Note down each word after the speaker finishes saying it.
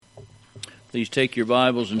Please take your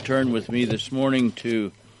Bibles and turn with me this morning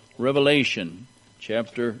to Revelation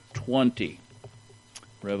chapter 20.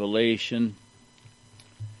 Revelation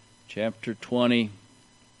chapter 20.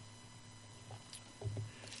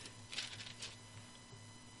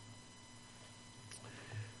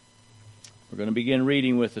 We're going to begin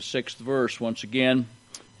reading with the 6th verse once again,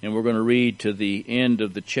 and we're going to read to the end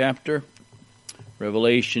of the chapter.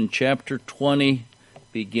 Revelation chapter 20,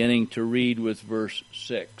 beginning to read with verse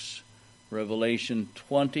 6. Revelation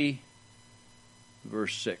 20,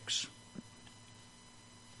 verse 6.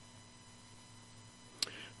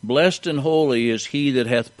 Blessed and holy is he that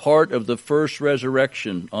hath part of the first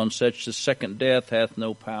resurrection. On such the second death hath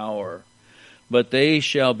no power. But they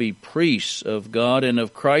shall be priests of God and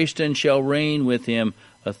of Christ, and shall reign with him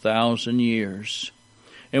 1,000 years.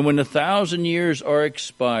 And when 1,000 years are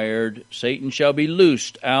expired, Satan shall be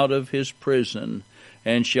loosed out of his prison,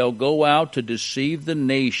 and shall go out to deceive the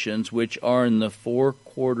nations which are in the four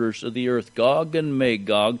quarters of the earth, Gog and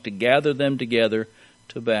Magog, to gather them together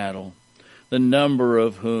to battle, the number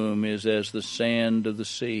of whom is as the sand of the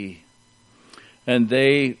sea. And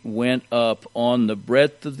they went up on the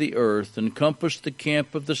breadth of the earth, and compassed the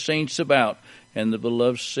camp of the saints about, and the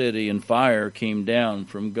beloved city, and fire came down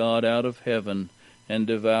from God out of heaven, and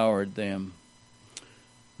devoured them.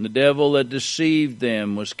 The devil that deceived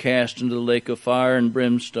them was cast into the lake of fire and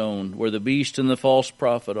brimstone, where the beast and the false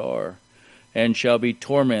prophet are, and shall be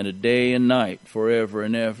tormented day and night forever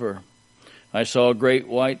and ever. I saw a great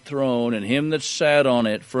white throne, and him that sat on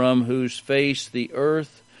it, from whose face the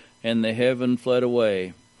earth and the heaven fled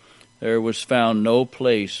away. There was found no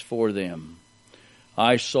place for them.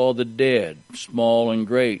 I saw the dead, small and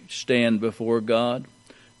great, stand before God.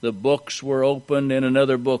 The books were opened, and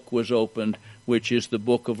another book was opened, which is the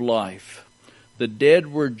book of life. The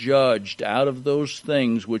dead were judged out of those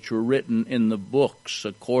things which were written in the books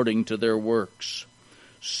according to their works.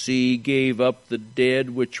 Sea gave up the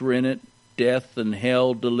dead which were in it. Death and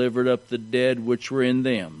hell delivered up the dead which were in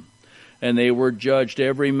them. And they were judged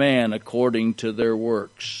every man according to their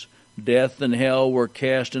works. Death and hell were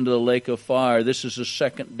cast into the lake of fire. This is the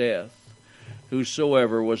second death.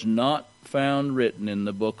 Whosoever was not found written in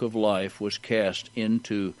the book of life was cast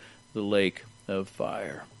into the lake of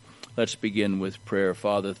fire. Let's begin with prayer.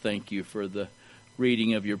 Father, thank you for the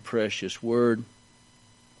reading of your precious word.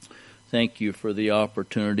 Thank you for the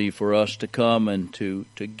opportunity for us to come and to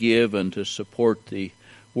give and to support the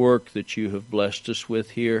work that you have blessed us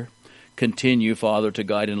with here. Continue, Father, to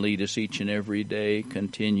guide and lead us each and every day.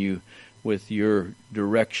 Continue with your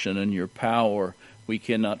direction and your power. We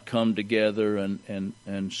cannot come together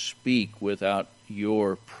and speak without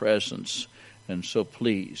your presence. And so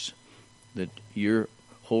please, that your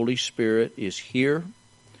Holy Spirit is here.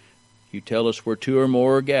 You tell us where two or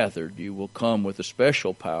more are gathered, you will come with a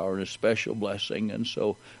special power and a special blessing. And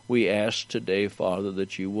so we ask today, Father,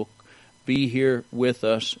 that you will be here with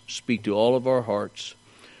us, speak to all of our hearts.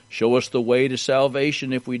 Show us the way to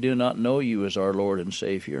salvation if we do not know you as our Lord and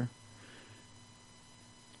Savior.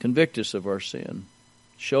 Convict us of our sin.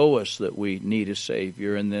 Show us that we need a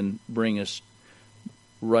Savior, and then bring us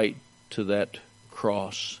right to that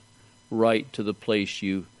cross, right to the place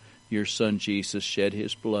your Son Jesus shed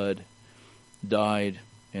his blood, died,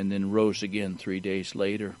 and then rose again 3 days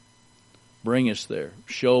later. Bring us there.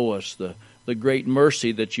 Show us the great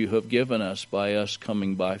mercy that you have given us by us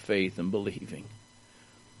coming by faith and believing.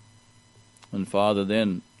 And Father,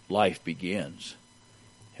 then life begins.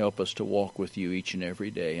 Help us to walk with you each and every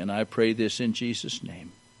day. And I pray this in Jesus'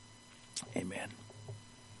 name. Amen.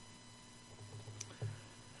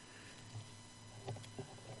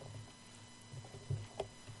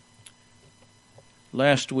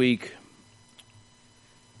 Last week,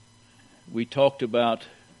 we talked about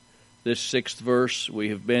this 6th verse. We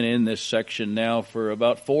have been in this section now for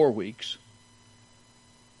about 4 weeks.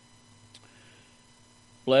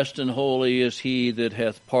 Blessed and holy is he that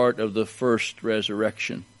hath part of the first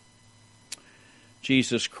resurrection.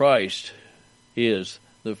 Jesus Christ is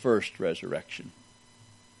the first resurrection.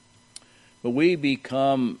 But we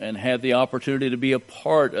become and have the opportunity to be a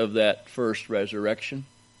part of that first resurrection.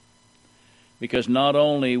 Because not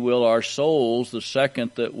only will our souls, the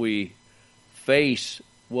second that we face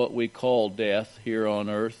what we call death here on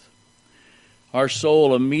earth, our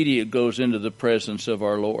soul immediately goes into the presence of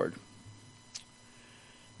our Lord.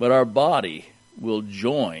 But our body will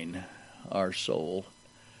join our soul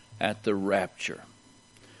at the rapture.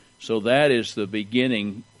 So that is the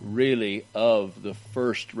beginning, really, of the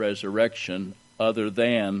first resurrection other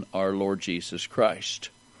than our Lord Jesus Christ.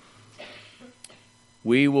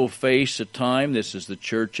 We will face a time, this is the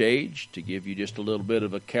church age, to give you just a little bit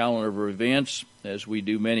of a calendar of events, as we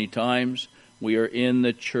do many times. We are in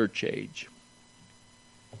the church age.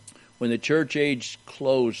 When the church age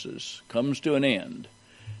closes, comes to an end,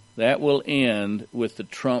 that will end with the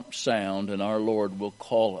trump sound, and our Lord will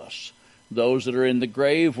call us. Those that are in the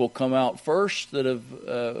grave will come out first, that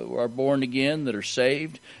are born again, that are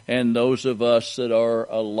saved, and those of us that are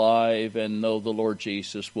alive and know the Lord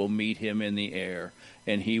Jesus will meet him in the air,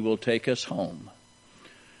 and he will take us home.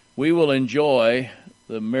 We will enjoy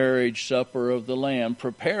the marriage supper of the Lamb,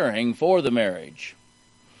 preparing for the marriage.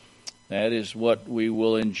 That is what we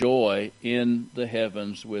will enjoy in the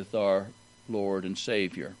heavens with our Lord and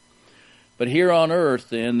Savior. But here on earth,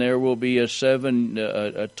 then, there will be a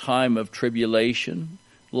time of tribulation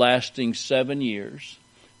lasting 7 years.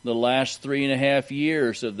 The last 3.5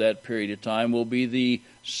 years of that period of time will be the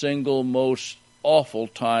single most awful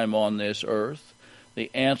time on this earth. The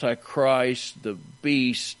Antichrist, the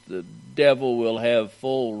beast, the devil will have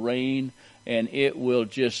full reign, and it will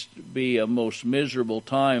just be a most miserable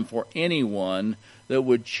time for anyone that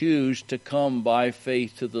would choose to come by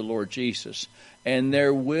faith to the Lord Jesus. And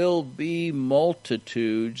there will be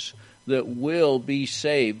multitudes that will be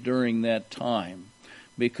saved during that time,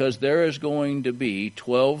 because there is going to be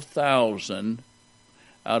 12,000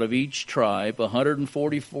 out of each tribe,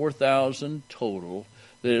 144,000 total,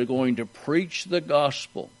 that are going to preach the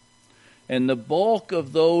gospel. And the bulk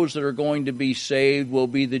of those that are going to be saved will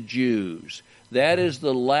be the Jews. That is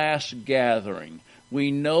the last gathering. We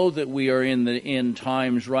know that we are in the end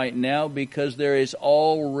times right now because there is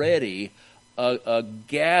already a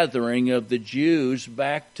gathering of the Jews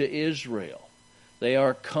back to Israel. They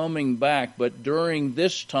are coming back, but during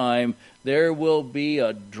this time there will be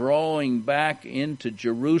a drawing back into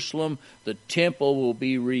Jerusalem. The temple will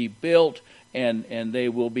be rebuilt, and they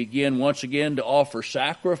will begin once again to offer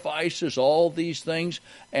sacrifices, all these things,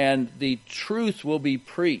 and the truth will be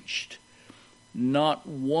preached. Not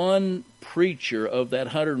one preacher of that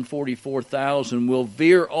 144,000 will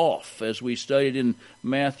veer off. As we studied in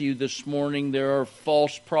Matthew this morning, there are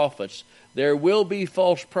false prophets. There will be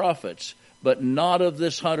false prophets, but not of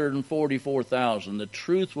this 144,000. The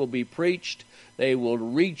truth will be preached. They will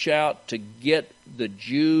reach out to get the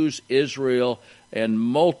Jews, Israel, and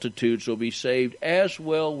multitudes will be saved, as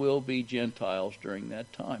well will be Gentiles during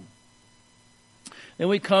that time. Then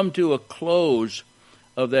we come to a close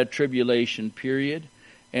of that tribulation period,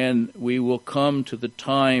 and we will come to the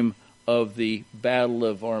time of the Battle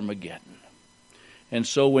of Armageddon. And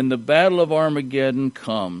so when the Battle of Armageddon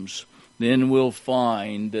comes, then we'll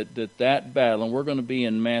find that battle, and we're going to be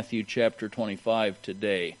in Matthew chapter 25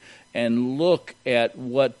 today, and look at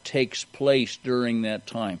what takes place during that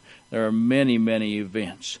time. There are many, many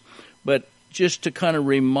events. But just to kind of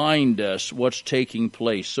remind us what's taking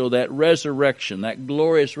place. So that resurrection, that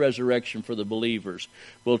glorious resurrection for the believers,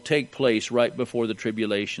 will take place right before the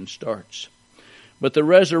tribulation starts. But the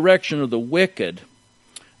resurrection of the wicked,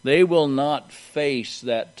 they will not face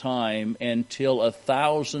that time until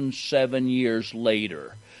 1,007 years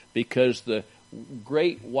later, because the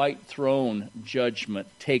great white throne judgment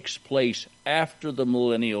takes place after the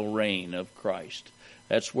millennial reign of Christ.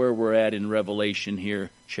 That's where we're at in Revelation here,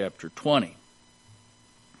 chapter 20.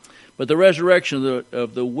 But the resurrection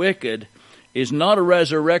of the wicked is not a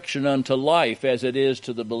resurrection unto life as it is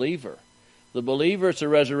to the believer. The believer, it's a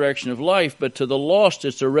resurrection of life, but to the lost,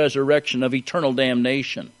 it's a resurrection of eternal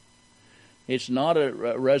damnation. It's not a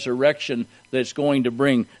resurrection that's going to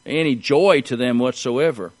bring any joy to them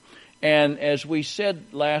whatsoever. And as we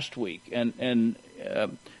said last week, and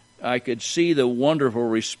I could see the wonderful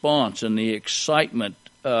response and the excitement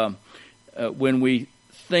when we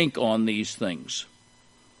think on these things.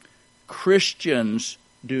 Christians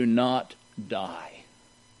do not die.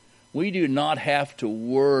 We do not have to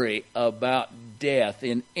worry about death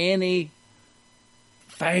in any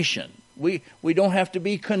fashion. We don't have to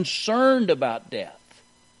be concerned about death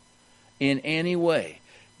in any way,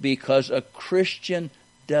 because a Christian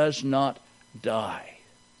does not die.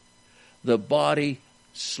 The body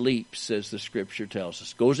sleeps, as the Scripture tells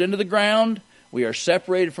us. Goes into the ground. We are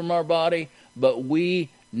separated from our body, but we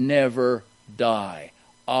never die.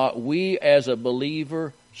 We, as a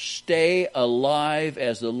believer, stay alive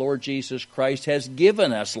as the Lord Jesus Christ has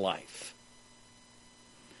given us life.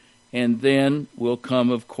 And then will come,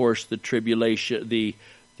 of course, the tribulation,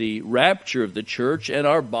 the rapture of the church, and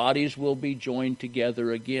our bodies will be joined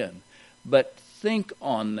together again. But think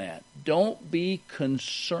on that. Don't be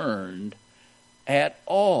concerned at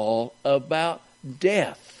all about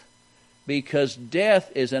death, because death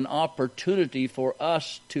is an opportunity for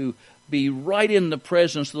us to be right in the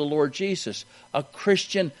presence of the Lord Jesus. A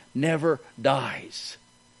Christian never dies.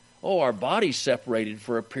 Oh, our body's separated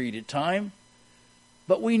for a period of time,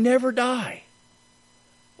 but we never die.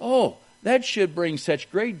 Oh, that should bring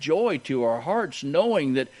such great joy to our hearts,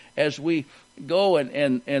 knowing that as we go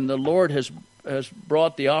and the Lord has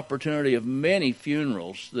brought the opportunity of many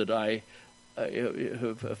funerals that I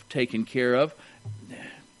have taken care of.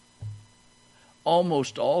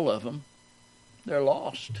 Almost all of them, they're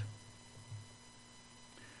lost.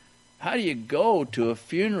 How do you go to a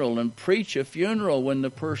funeral and preach a funeral when the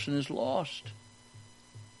person is lost?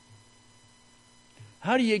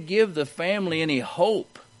 How do you give the family any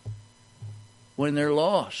hope when they're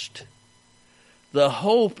lost? The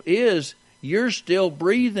hope is you're still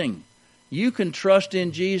breathing. You can trust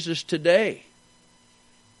in Jesus today.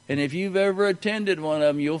 And if you've ever attended one of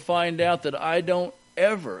them, you'll find out that I don't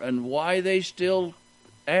ever, and why they still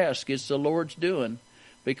ask, it's the Lord's doing,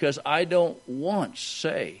 because I don't once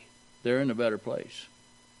say they're in a better place.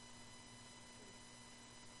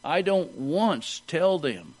 I don't once tell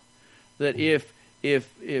them that if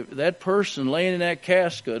that person laying in that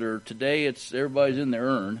casket, or today it's everybody's in their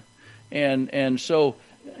urn, and so,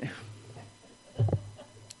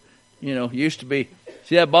 you know, used to be,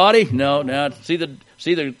 see that body? No, now see the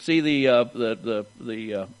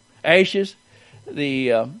ashes,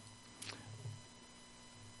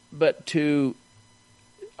 but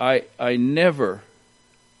I never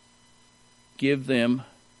give them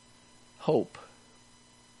hope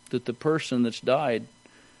that the person that's died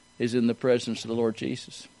is in the presence of the Lord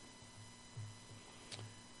Jesus.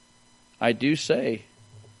 I do say,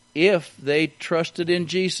 if they trusted in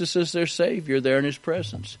Jesus as their Savior, they're in His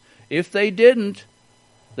presence. If they didn't,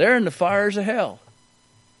 they're in the fires of hell.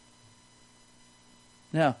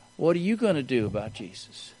 Now, what are you going to do about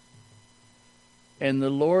Jesus? And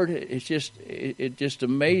the Lord, it just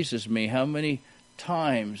amazes me how many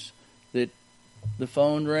times that the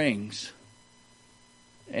phone rings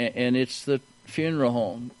and it's the funeral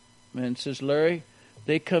home, and it says, Larry,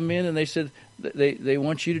 they come in and they said they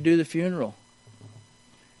want you to do the funeral.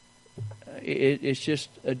 It's just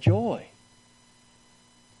a joy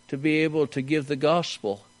to be able to give the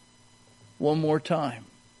gospel one more time.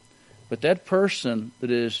 But that person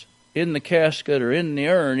that is in the casket or in the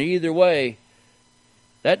urn, either way,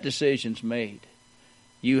 that decision's made.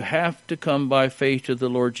 You have to come by faith to the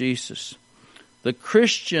Lord Jesus. The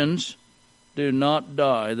Christians do not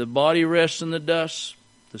die. The body rests in the dust.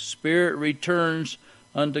 The spirit returns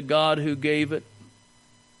unto God who gave it.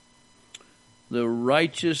 The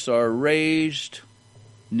righteous are raised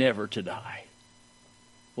never to die.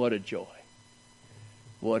 What a joy.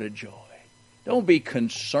 What a joy. Don't be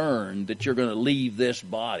concerned that you're going to leave this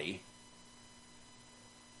body.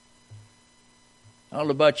 I don't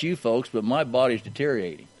know about you folks, but my body's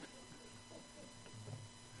deteriorating.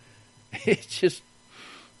 It's just,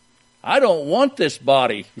 I don't want this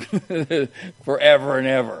body forever and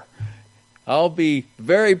ever. I'll be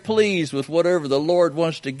very pleased with whatever the Lord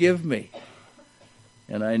wants to give me.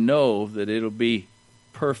 And I know that it'll be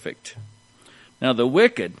perfect. Now the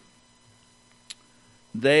wicked,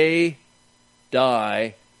 they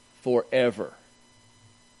die forever.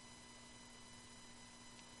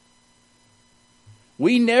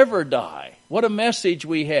 We never die. What a message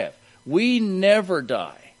we have. We never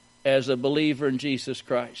die as a believer in Jesus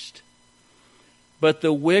Christ. But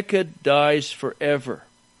the wicked dies forever.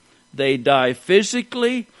 They die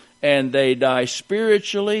physically and they die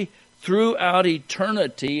spiritually throughout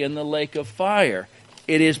eternity in the lake of fire.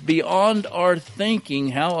 It is beyond our thinking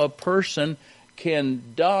how a person can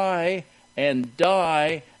die and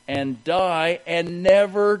die and die and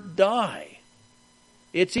never die.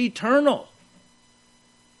 It's eternal.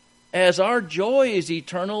 As our joy is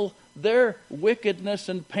eternal, their wickedness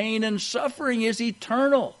and pain and suffering is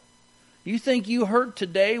eternal. You think you hurt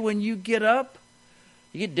today when you get up?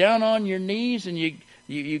 You get down on your knees and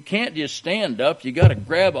you can't just stand up. You got to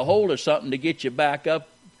grab a hold of something to get you back up,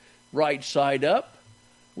 right side up.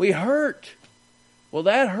 We hurt. Well,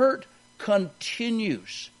 that hurt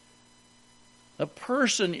continues. A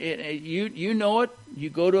person, you know it, you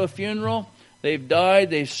go to a funeral, they've died,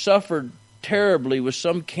 they've suffered terribly with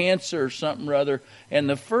some cancer or something or other, and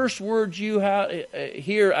the first words you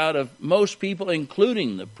hear out of most people,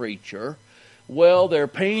 including the preacher, well, their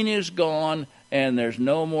pain is gone and there's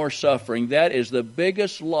no more suffering. That is the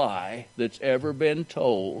biggest lie that's ever been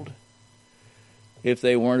told if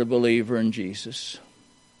they weren't a believer in Jesus.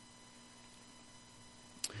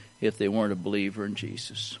 If they weren't a believer in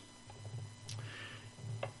Jesus.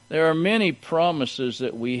 There are many promises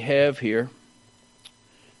that we have here.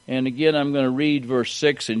 And again, I'm going to read verse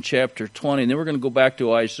 6 in chapter 20, and then we're going to go back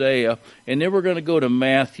to Isaiah, and then we're going to go to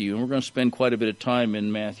Matthew, and we're going to spend quite a bit of time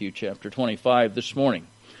in Matthew chapter 25 this morning.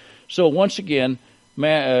 So once again,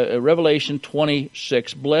 Revelation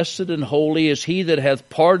 26, blessed and holy is he that hath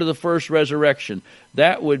part of the first resurrection.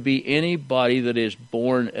 That would be anybody that is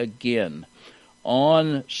born again.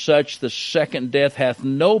 On such the second death hath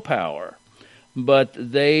no power, but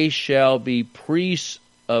they shall be priests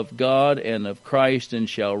of God and of Christ, and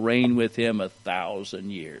shall reign with him 1,000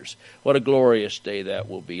 years. What a glorious day that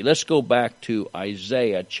will be. Let's go back to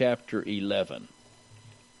Isaiah chapter 11.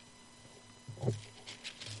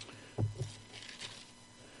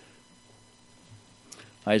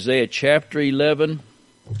 Isaiah chapter 11,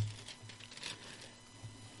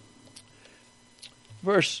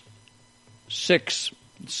 verse 6,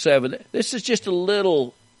 7. This is just a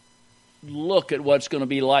little look at what's going to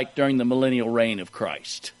be like during the millennial reign of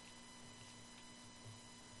Christ.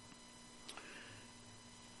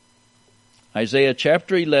 Isaiah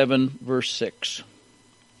chapter 11, verse 6.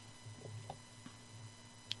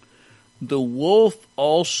 The wolf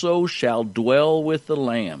also shall dwell with the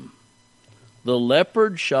lamb. The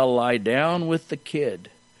leopard shall lie down with the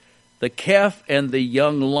kid. The calf and the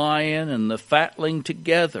young lion and the fatling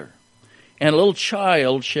together. And a little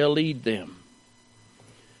child shall lead them.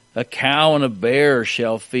 A cow and a bear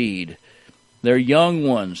shall feed. Their young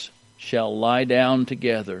ones shall lie down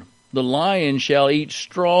together. The lion shall eat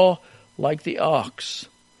straw like the ox.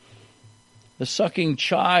 The sucking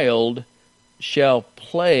child shall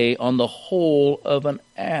play on the hole of an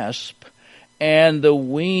asp, and the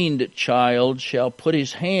weaned child shall put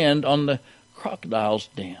his hand on the crocodile's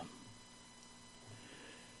dam.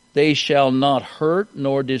 They shall not hurt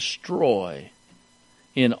nor destroy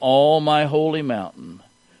in all my holy mountain.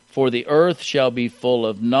 For the earth shall be full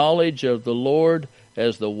of knowledge of the Lord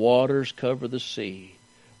as the waters cover the sea.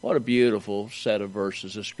 What a beautiful set of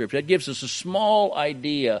verses of Scripture. That gives us a small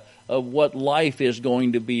idea of what life is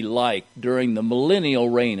going to be like during the millennial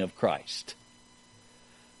reign of Christ.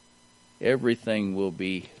 Everything will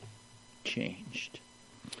be changed.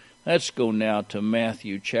 Let's go now to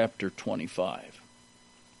Matthew chapter 25.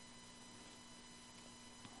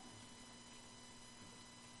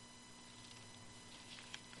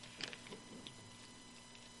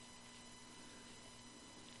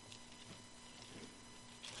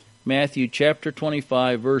 Matthew chapter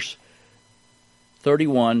 25, verse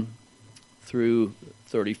 31 through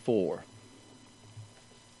 34.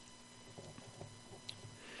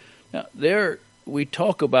 Now, there we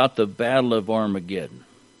talk about the Battle of Armageddon.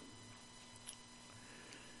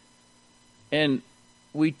 And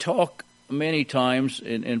we talk many times,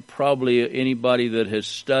 and probably anybody that has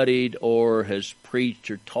studied or has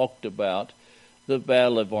preached or talked about the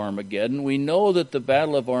Battle of Armageddon, we know that the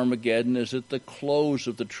Battle of Armageddon is at the close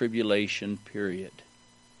of the tribulation period.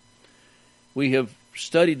 We have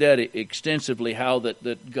studied that extensively, how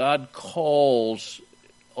that God calls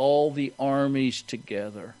all the armies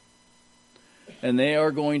together, and they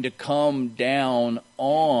are going to come down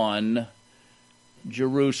on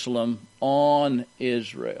Jerusalem, on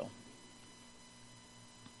Israel.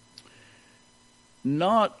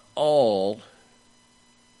 Not all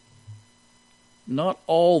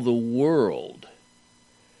the world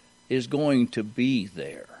is going to be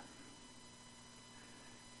there.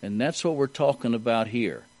 And that's what we're talking about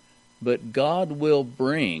here. But God will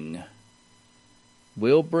bring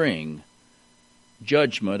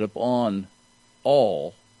judgment upon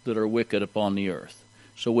all that are wicked upon the earth.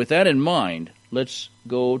 So with that in mind, let's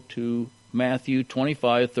go to Matthew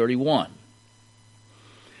 25:31.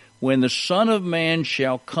 When the Son of Man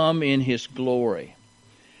shall come in his glory,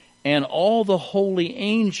 and all the holy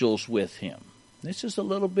angels with him. This is a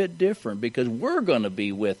little bit different because we're going to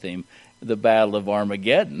be with him, the Battle of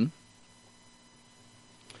Armageddon.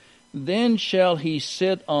 Then shall he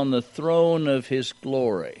sit on the throne of his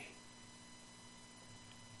glory.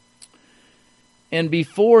 And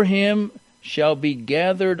before him shall be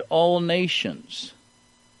gathered all nations.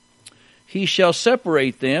 He shall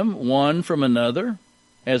separate them one from another,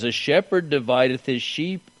 as a shepherd divideth his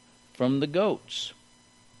sheep from the goats.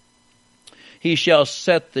 He shall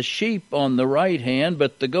set the sheep on the right hand,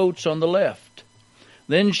 but the goats on the left.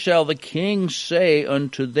 Then shall the king say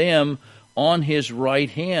unto them on his right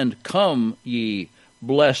hand, Come, ye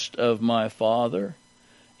blessed of my Father,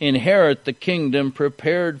 inherit the kingdom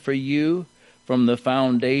prepared for you from the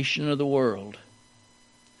foundation of the world.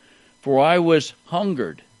 For I was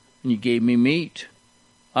hungered, and you gave me meat.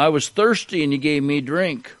 I was thirsty, and you gave me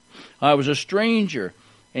drink. I was a stranger,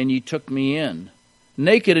 and you took me in.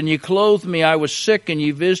 Naked, and ye clothed me. I was sick, and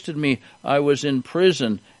ye visited me. I was in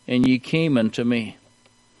prison, and ye came unto me.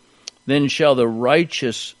 Then shall the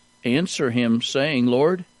righteous answer him, saying,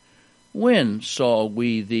 Lord, when saw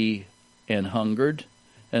we thee and hungered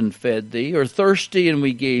and fed thee, or thirsty and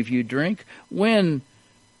we gave you drink? When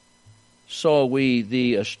saw we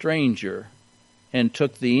thee a stranger and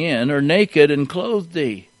took thee in, or naked and clothed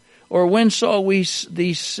thee? Or when saw we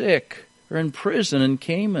thee sick or in prison and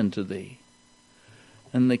came unto thee?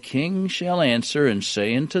 And the king shall answer and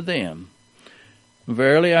say unto them,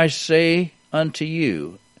 Verily I say unto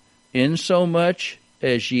you, insomuch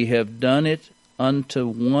as ye have done it unto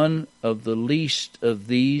one of the least of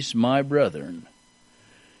these my brethren,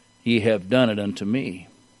 ye have done it unto me.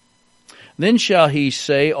 Then shall he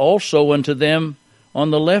say also unto them on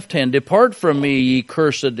the left hand, Depart from me, ye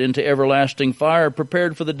cursed, into everlasting fire,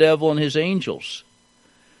 prepared for the devil and his angels.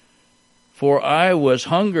 For I was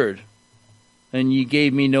hungered, and ye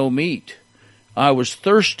gave me no meat. I was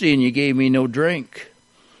thirsty, and ye gave me no drink.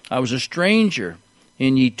 I was a stranger,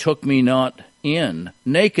 and ye took me not in.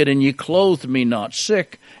 Naked, and ye clothed me not.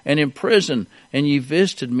 Sick, and in prison, and ye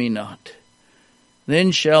visited me not.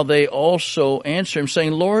 Then shall they also answer him,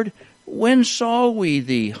 saying, Lord, when saw we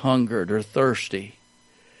thee hungered or thirsty,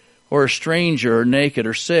 or a stranger, or naked,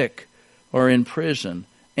 or sick, or in prison,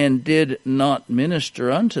 and did not minister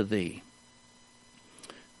unto thee?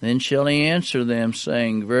 Then shall he answer them,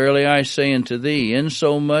 saying, Verily I say unto thee,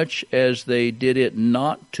 insomuch as they did it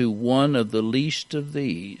not to one of the least of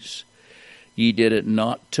these, ye did it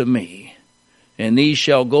not to me. And these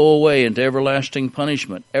shall go away into everlasting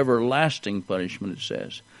punishment, it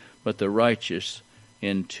says, but the righteous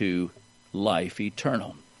into life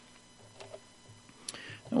eternal.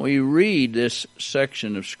 And we read this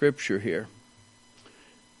section of Scripture here.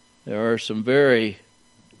 There are some very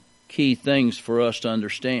key things for us to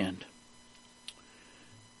understand.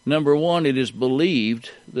 Number one, it is believed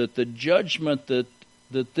that the judgment that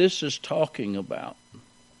this is talking about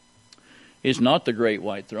is not the great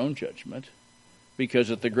white throne judgment,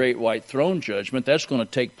 because at the great white throne judgment, that's going to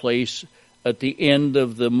take place at the end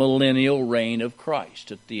of the millennial reign of Christ,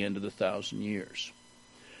 at the end of the 1,000 years.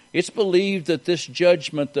 It's believed that this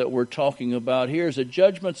judgment that we're talking about here is a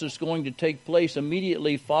judgment that's going to take place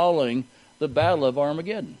immediately following the Battle of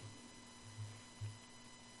Armageddon.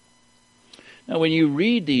 Now, when you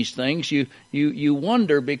read these things, you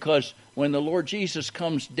wonder, because when the Lord Jesus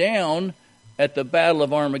comes down at the Battle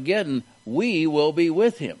of Armageddon, we will be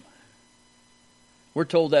with him. We're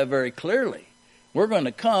told that very clearly. We're going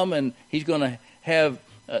to come, and he's going to have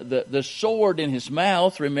the sword in his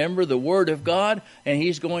mouth, remember, the word of God, and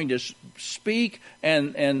he's going to speak,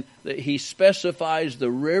 and he specifies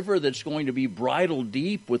the river that's going to be bridle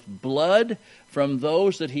deep with blood from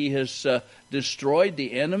those that he has destroyed,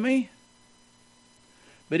 the enemy.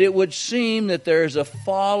 But it would seem that there is a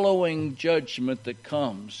following judgment that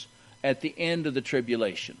comes at the end of the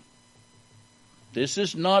tribulation. This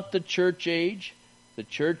is not the church age. The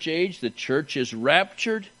church is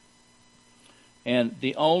raptured. And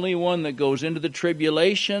the only one that goes into the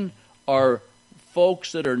tribulation are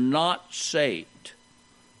folks that are not saved.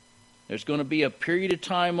 There's going to be a period of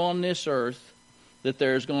time on this earth that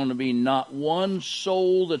there's going to be not one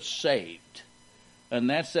soul that's saved. And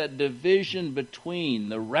that's that division between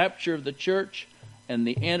the rapture of the church and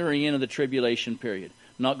the entering into the tribulation period.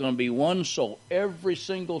 Not going to be one soul. Every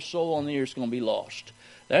single soul on the earth is going to be lost.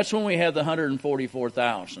 That's when we have the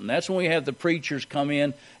 144,000. That's when we have the preachers come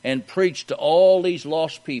in and preach to all these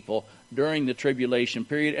lost people during the tribulation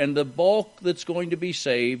period. And the bulk that's going to be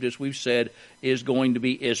saved, as we've said, is going to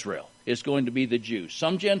be Israel. It's going to be the Jews.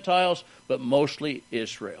 Some Gentiles, but mostly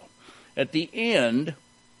Israel. At the end,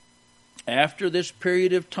 after this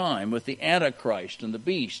period of time with the Antichrist and the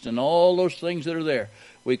beast and all those things that are there,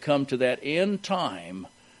 we come to that end time.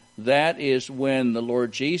 That is when the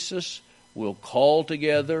Lord Jesus will call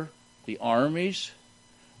together the armies.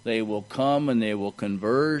 They will come and they will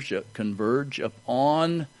converge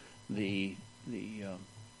upon the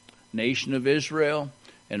nation of Israel.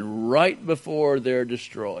 And right before they're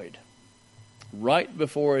destroyed, right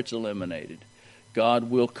before it's eliminated,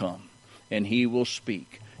 God will come and he will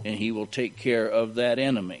speak. And he will take care of that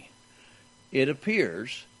enemy. It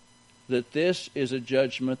appears that this is a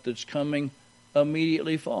judgment that's coming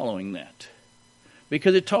immediately following that,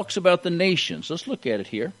 because it talks about the nations. Let's look at it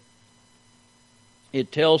here.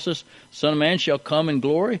 It tells us, Son of Man shall come in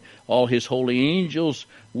glory, all his holy angels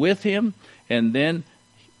with him, and then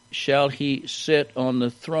shall he sit on the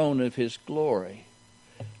throne of his glory.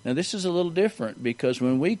 Now this is a little different, because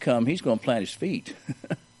when we come, he's going to plant his feet.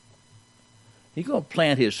 He's going to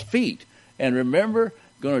plant his feet. And remember,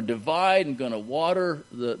 going to divide and going to water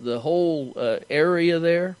the whole area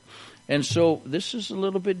there. And so this is a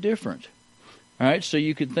little bit different. All right, so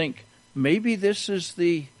you could think, maybe this is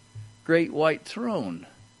the great white throne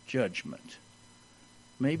judgment.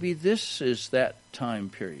 Maybe this is that time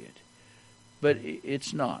period. But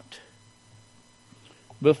it's not.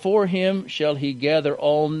 Before him shall he gather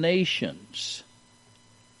all nations.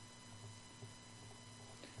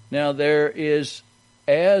 Now there is,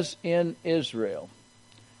 as in Israel,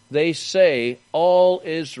 they say all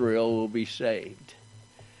Israel will be saved.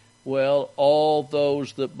 Well, all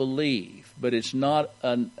those that believe. But it's not,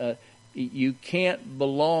 you can't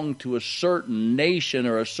belong to a certain nation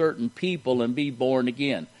or a certain people and be born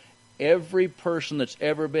again. Every person that's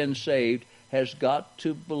ever been saved has got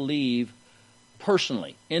to believe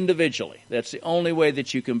personally, individually. That's the only way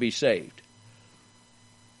that you can be saved.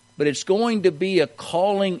 But it's going to be a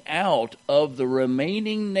calling out of the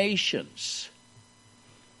remaining nations.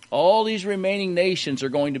 All these remaining nations are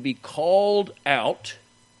going to be called out.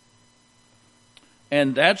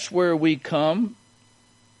 And that's where we come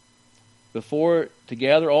before to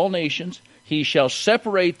gather all nations. He shall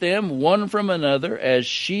separate them one from another, as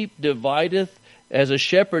sheep divideth, as a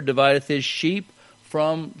shepherd divideth his sheep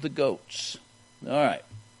from the goats. All right.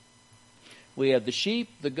 We have the sheep,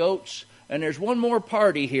 the goats, and there's one more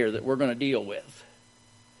party here that we're going to deal with.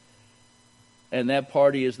 And that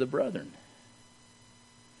party is the brethren.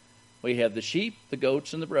 We have the sheep, the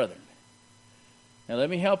goats, and the brethren. Now let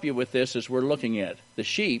me help you with this as we're looking at. The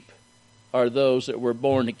sheep are those that were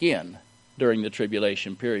born again during the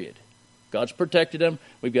tribulation period. God's protected them.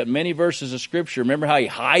 We've got many verses of Scripture. Remember how He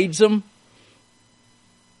hides them?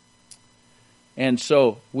 And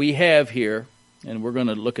so we have here, and we're going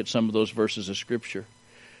to look at some of those verses of Scripture,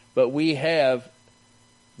 but we have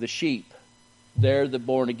the sheep. They're the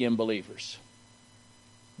born-again believers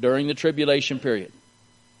during the tribulation period.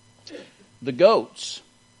 The goats,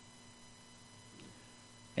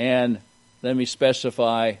 and let me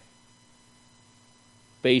specify,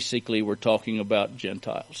 basically we're talking about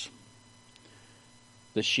Gentiles.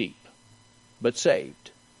 The sheep, but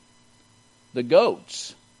saved. The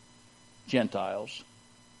goats, Gentiles,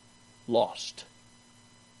 lost.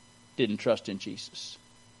 Didn't trust in Jesus.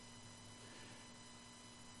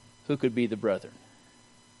 Who could be the brethren?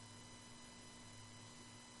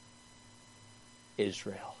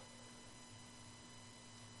 Israel.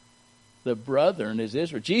 The brethren is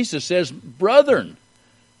Israel. Jesus says, brethren.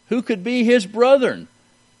 Who could be his brethren?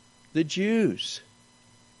 The Jews.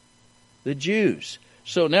 The Jews.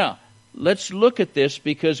 So now, let's look at this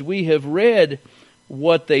because we have read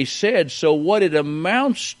what they said. So what it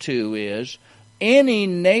amounts to is any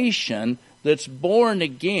nation that's born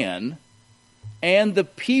again and the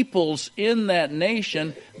peoples in that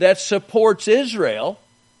nation that supports Israel,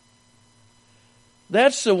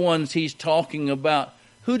 that's the ones he's talking about.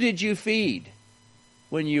 Who did you feed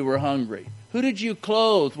when you were hungry? Who did you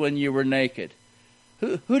clothe when you were naked?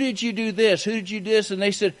 Who did you do this? Who did you do this? And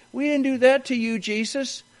they said, we didn't do that to you,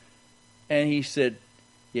 Jesus. And he said,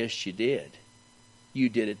 yes, you did. You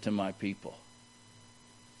did it to my people.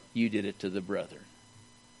 You did it to the brethren.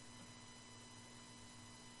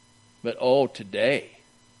 But today,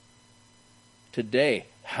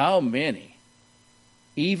 how many,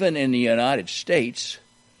 even in the United States,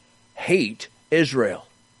 hate Israel?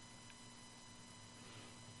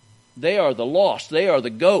 They are the lost. They are the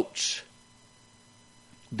goats.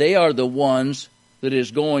 They are the ones that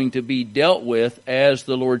is going to be dealt with, as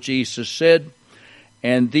the Lord Jesus said,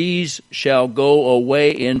 and these shall go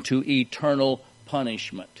away into eternal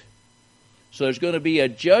punishment. So there's going to be a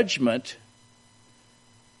judgment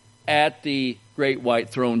at the great white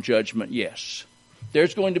throne judgment, yes.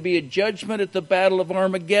 There's going to be a judgment at the battle of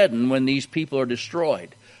Armageddon when these people are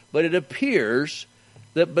destroyed. But it appears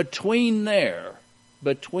that between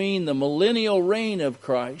the millennial reign of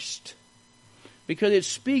Christ, because it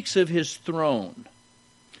speaks of his throne,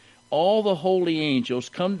 all the holy angels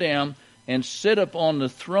come down and sit upon the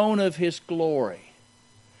throne of his glory.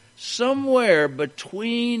 Somewhere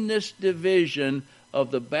between this division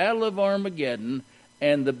of the battle of Armageddon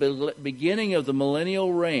and the beginning of the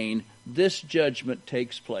millennial reign, this judgment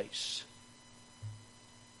takes place.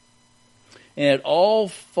 And it all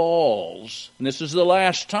falls, and this is the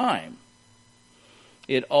last time,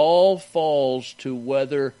 it all falls to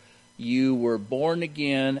whether you were born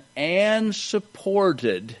again and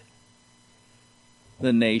supported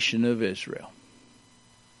the nation of Israel.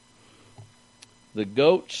 The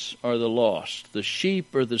goats are the lost. The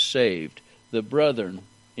sheep are the saved. The brethren,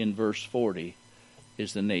 in verse 40,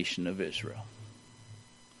 is the nation of Israel.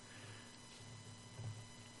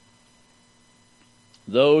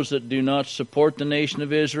 Those that do not support the nation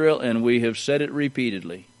of Israel, and we have said it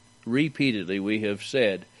repeatedly we have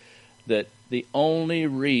said that The only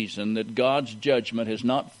reason that God's judgment has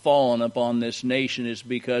not fallen upon this nation is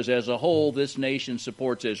because as a whole this nation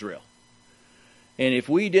supports Israel. And if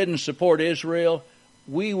we didn't support Israel,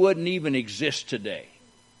 we wouldn't even exist today,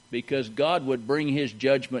 because God would bring His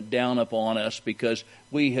judgment down upon us because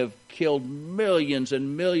we have killed millions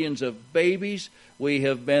and millions of babies. We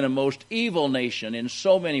have been a most evil nation in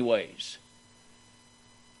so many ways.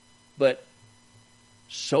 But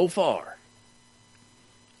so far,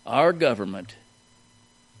 our government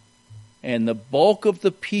and the bulk of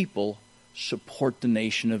the people support the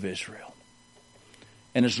nation of Israel.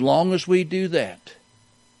 And as long as we do that,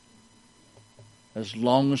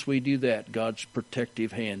 God's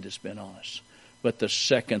protective hand has been on us. But the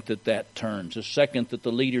second that turns, the second that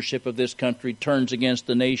the leadership of this country turns against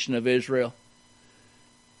the nation of Israel,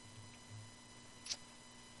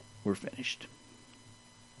 we're finished.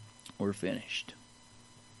 We're finished.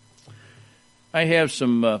 I have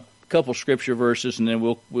some couple scripture verses, and then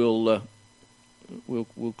we'll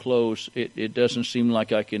close. It doesn't seem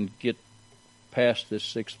like I can get past this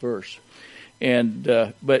 6th verse,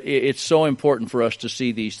 but it's so important for us to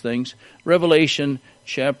see these things. Revelation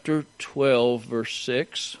chapter 12, verse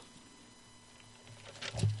 6.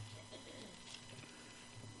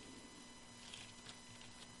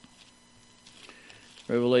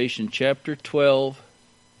 Revelation chapter 12.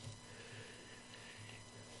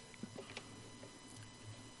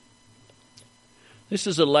 This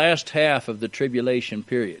is the last half of the tribulation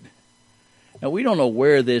period. Now, we don't know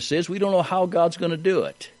where this is. We don't know how God's going to do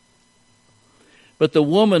it. But the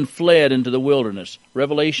woman fled into the wilderness.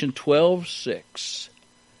 Revelation 12:6.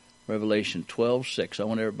 Revelation 12:6. I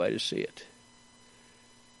want everybody to see it.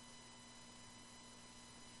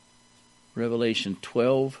 Revelation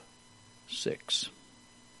 12:6.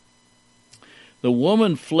 The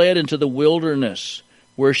woman fled into the wilderness,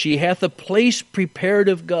 where she hath a place prepared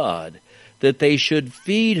of God, that they should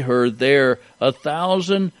feed her there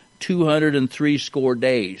 1,260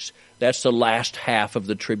 days. That's the last half of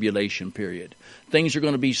the tribulation period. Things are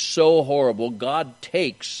going to be so horrible. God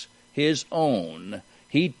takes His own.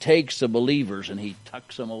 He takes the believers and He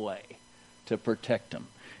tucks them away to protect them.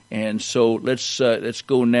 And so let's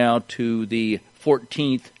go now to the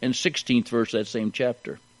 14th and 16th verse of that same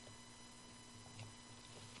chapter.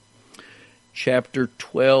 Chapter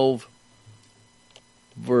 12,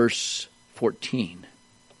 verse 14.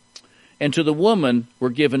 And to the woman were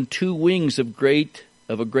given 2 wings of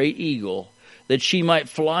a great eagle, that she might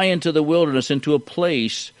fly into the wilderness, into a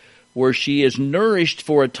place where she is nourished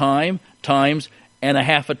for a times and a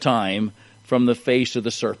half a time from the face of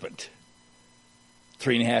the serpent.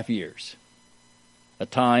 3.5 years. A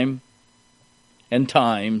time and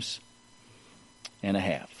times and a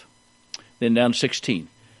half. Then down 16.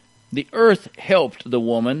 The earth helped the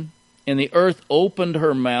woman, and the earth opened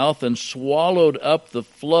her mouth and swallowed up the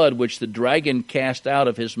flood which the dragon cast out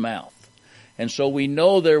of his mouth. And so we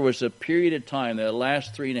know there was a period of time, the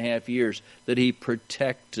last 3.5 years, that He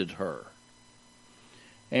protected her.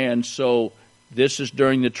 And so this is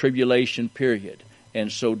during the tribulation period.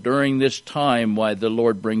 And so during this time, why the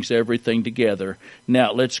Lord brings everything together.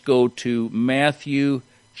 Now let's go to Matthew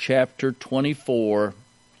chapter 24,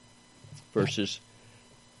 verses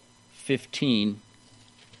 15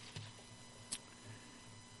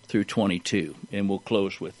 through 22. And we'll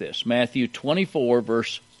close with this. Matthew 24,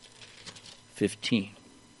 verse 15.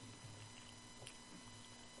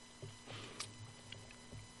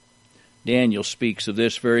 Daniel speaks of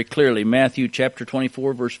this very clearly. Matthew chapter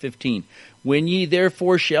 24, verse 15. When ye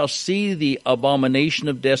therefore shall see the abomination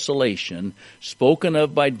of desolation, spoken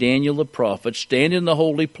of by Daniel the prophet, stand in the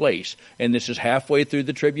holy place. And this is halfway through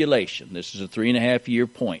the tribulation. This is a 3.5 year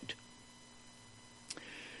point.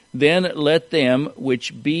 Then let them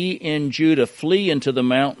which be in Judah flee into the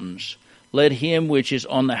mountains. Let him which is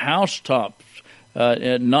on the housetops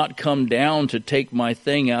not come down to take my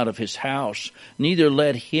thing out of his house. Neither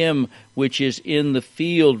let him which is in the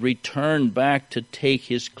field return back to take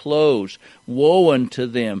his clothes. Woe unto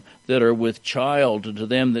them that are with child, and to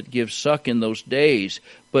them that give suck in those days.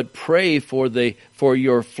 But pray for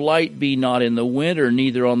your flight be not in the winter,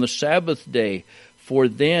 neither on the Sabbath day. For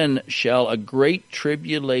then shall a great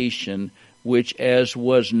tribulation, which as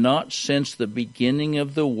was not since the beginning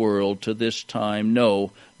of the world to this time,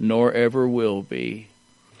 no, nor ever will be.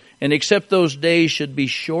 And except those days should be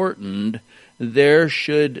shortened, there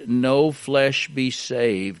should no flesh be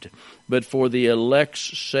saved. But for the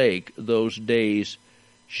elect's sake, those days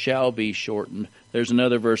shall be shortened. There's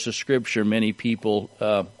another verse of Scripture many people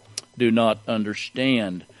do not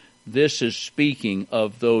understand. This is speaking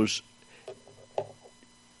of those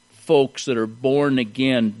folks that are born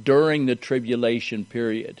again during the tribulation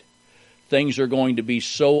period. things are going to be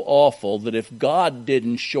so awful that if God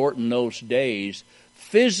didn't shorten those days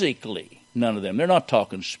physically, none of them, they're not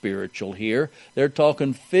talking spiritual here, they're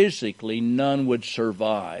talking physically, none would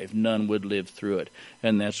survive, none would live through it.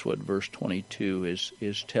 And that's what verse 22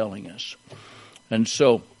 is telling us. And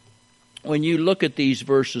so, when you look at these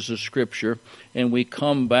verses of Scripture, and we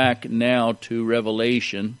come back now to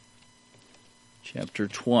Revelation, chapter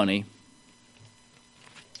 20,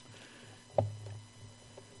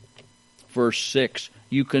 verse 6,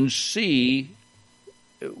 you can see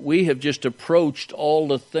we have just approached all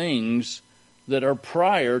the things that are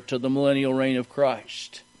prior to the millennial reign of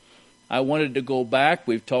Christ. I wanted to go back.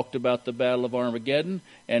 We've talked about the Battle of Armageddon,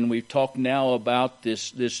 and we've talked now about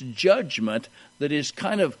this judgment that is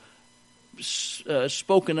kind of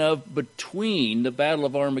spoken of between the Battle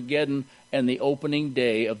of Armageddon and the opening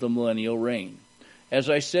day of the millennial reign. As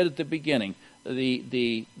I said at the beginning,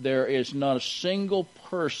 there is not a single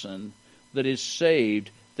person that is saved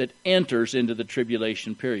that enters into the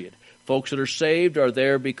tribulation period. Folks that are saved are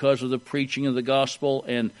there because of the preaching of the gospel,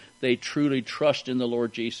 and they truly trust in the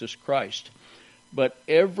Lord Jesus Christ. But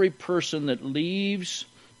every person that leaves,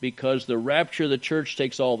 because the rapture of the church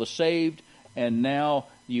takes all the saved, and now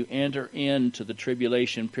you enter into the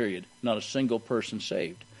tribulation period. Not a single person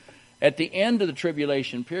saved. At the end of the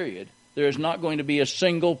tribulation period, there is not going to be a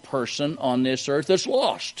single person on this earth that's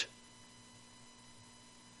lost,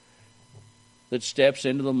 that steps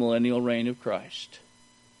into the millennial reign of Christ.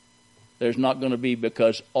 There's not going to be,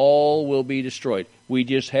 because all will be destroyed. We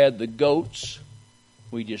just had the goats.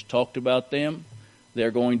 We just talked about them.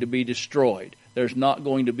 They're going to be destroyed. There's not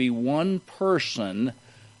going to be one person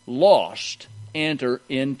lost enter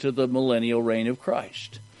into the millennial reign of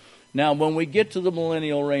Christ. Now, when we get to the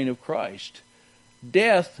millennial reign of Christ,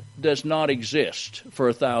 death does not exist for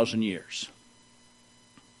 1,000 years.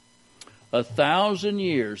 1,000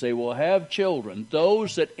 years they will have children,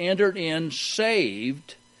 those that entered in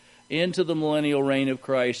saved into the millennial reign of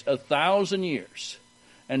Christ, 1,000 years.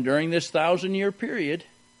 And during this 1,000-year period,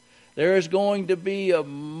 there is going to be a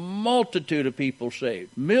multitude of people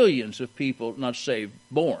saved, millions of people not saved,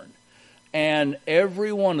 born. And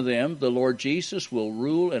every one of them, the Lord Jesus will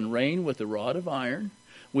rule and reign with a rod of iron.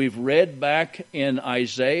 We've read back in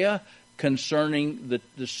Isaiah concerning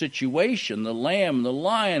the situation. The lamb and the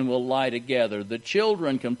lion will lie together. The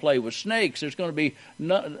children can play with snakes. There's going to be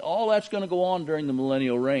all that's going to go on during the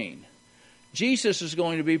millennial reign. Jesus is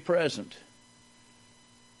going to be present.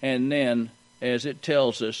 And then, as it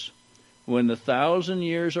tells us, when the 1,000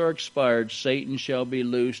 years are expired, Satan shall be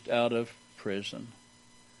loosed out of prison.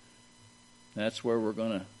 That's where we're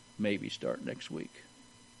going to maybe start next week.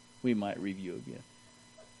 We might review again.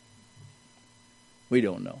 We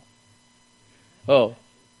don't know. Oh,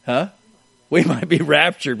 huh? We might be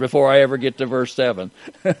raptured before I ever get to verse 7.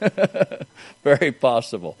 Very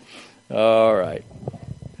possible. All right.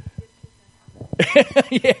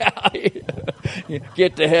 Yeah.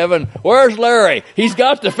 Get to heaven. Where's Larry? He's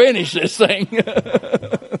got to finish this thing.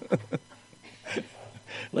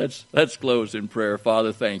 Let's close in prayer.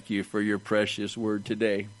 Father, thank you for your precious word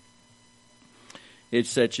today. It's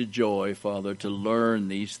such a joy, Father, to learn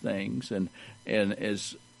these things, and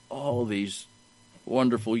as all these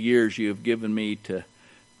wonderful years you have given me to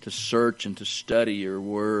search and to study your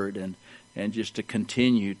word, and just to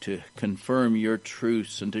continue to confirm your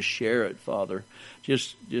truths and to share it, Father.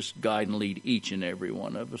 Just guide and lead each and every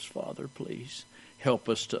one of us, Father, please. Help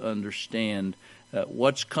us to understand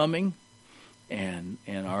what's coming and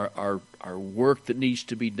our work that needs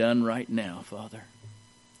to be done right now, Father.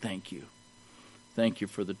 Thank you. Thank you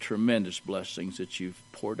for the tremendous blessings that you've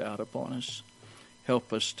poured out upon us.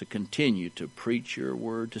 Help us to continue to preach your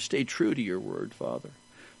word, to stay true to your word, Father.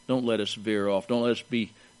 Don't let us veer off. Don't let us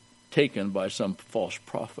be taken by some false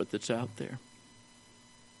prophet that's out there.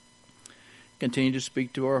 Continue to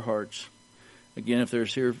speak to our hearts. Again, if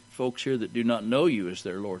there's folks here that do not know you as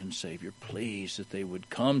their Lord and Savior, please that they would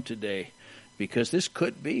come today, because this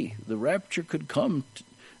could be, the rapture could come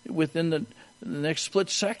within the next split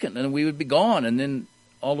second, and we would be gone, and then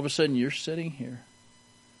all of a sudden you're sitting here,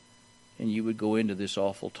 and you would go into this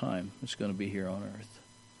awful time that's going to be here on earth.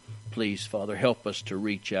 Please, Father, help us to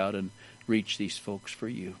reach out and reach these folks for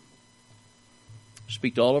you.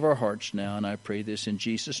 Speak to all of our hearts now, and I pray this in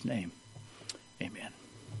Jesus' name.